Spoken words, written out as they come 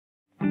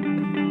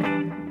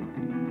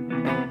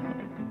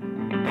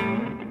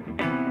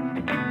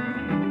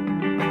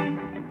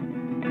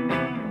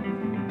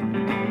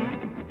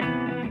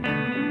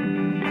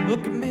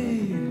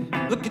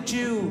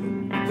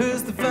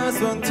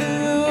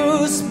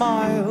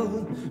smile,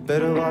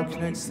 better luck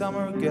next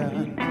summer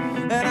again.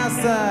 And I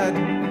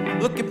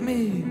said, look at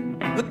me,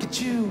 look at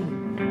you,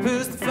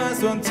 who's the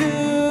first one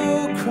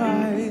to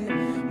cry?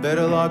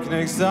 Better luck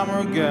next summer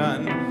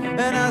again.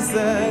 And I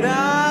said,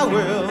 I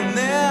will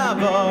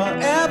never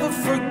ever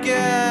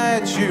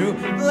forget you,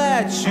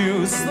 let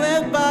you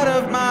slip out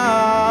of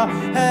my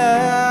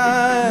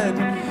head.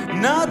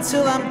 Not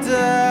till I'm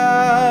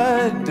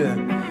dead,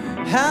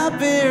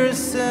 happy or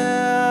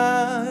sad.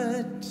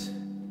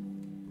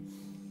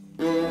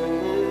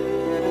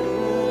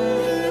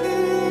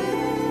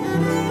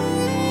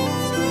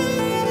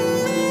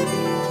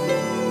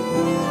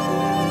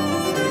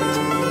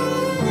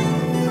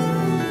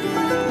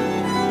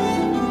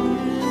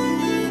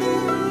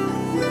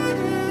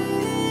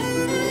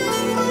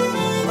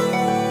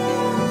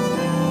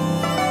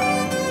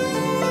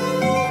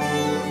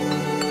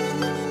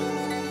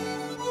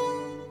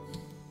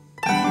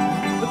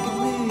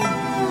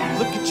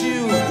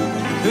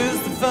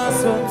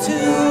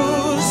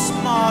 To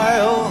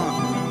smile,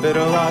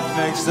 better luck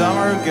next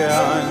summer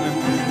again.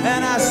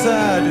 And I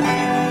said,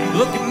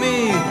 look at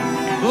me,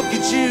 look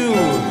at you,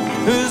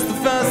 who's the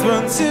first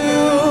one to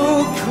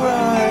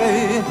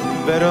cry?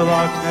 Better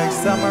luck next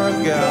summer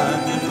again.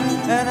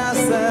 And I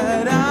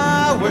said,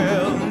 I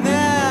will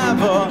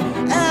never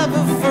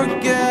ever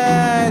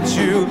forget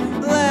you,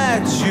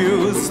 let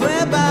you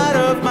slip out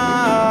of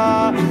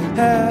my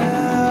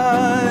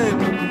head.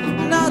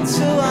 Not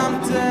till I'm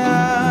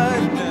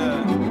dead,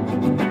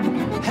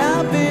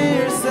 happy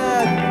or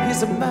sad.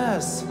 He's a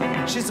mess,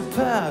 she's a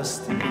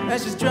pest, and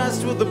she's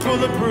dressed with a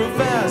bulletproof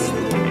vest.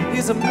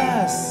 He's a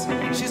mess,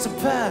 she's a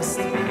pest,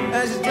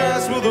 and she's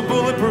dressed with a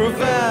bulletproof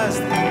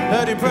vest.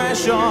 Her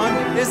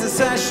depression is a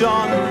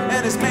session,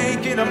 and it's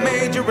making a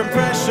major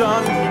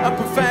impression. A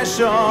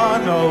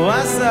professional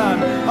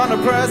lesson on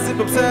oppressive,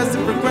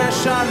 obsessive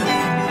regression.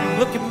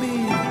 Look at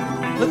me,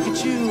 look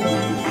at you,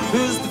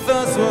 who's the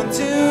first one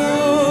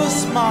to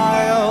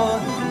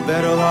smile?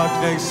 Better luck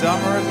next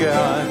summer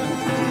again.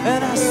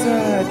 And I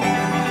said,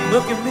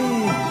 look at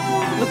me,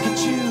 look at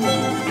you,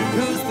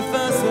 who's the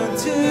first one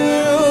to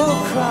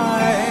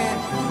cry?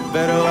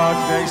 Better luck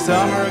next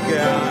summer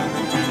again.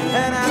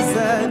 And I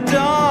said,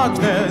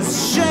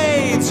 darkness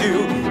shades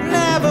you,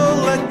 never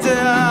let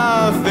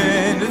death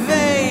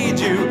invade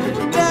you.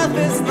 Death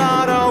is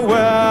not a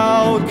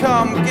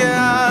welcome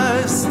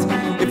guest.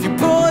 If you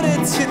put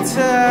it to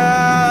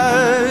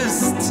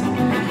test,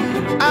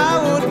 I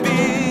would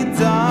be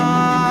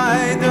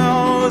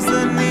diagnosed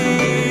and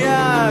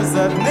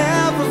I'd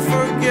never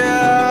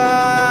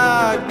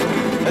forget.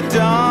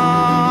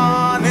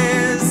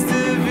 Adonis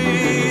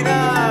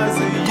Divina's a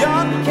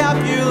young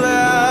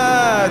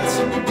Capulet,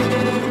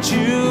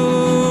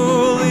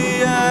 Juliet's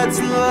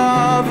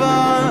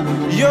lover,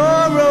 your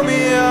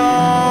Romeo,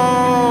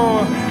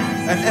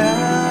 an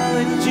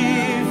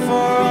elegy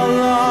for our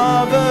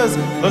lovers,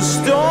 a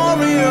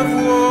story of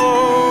war.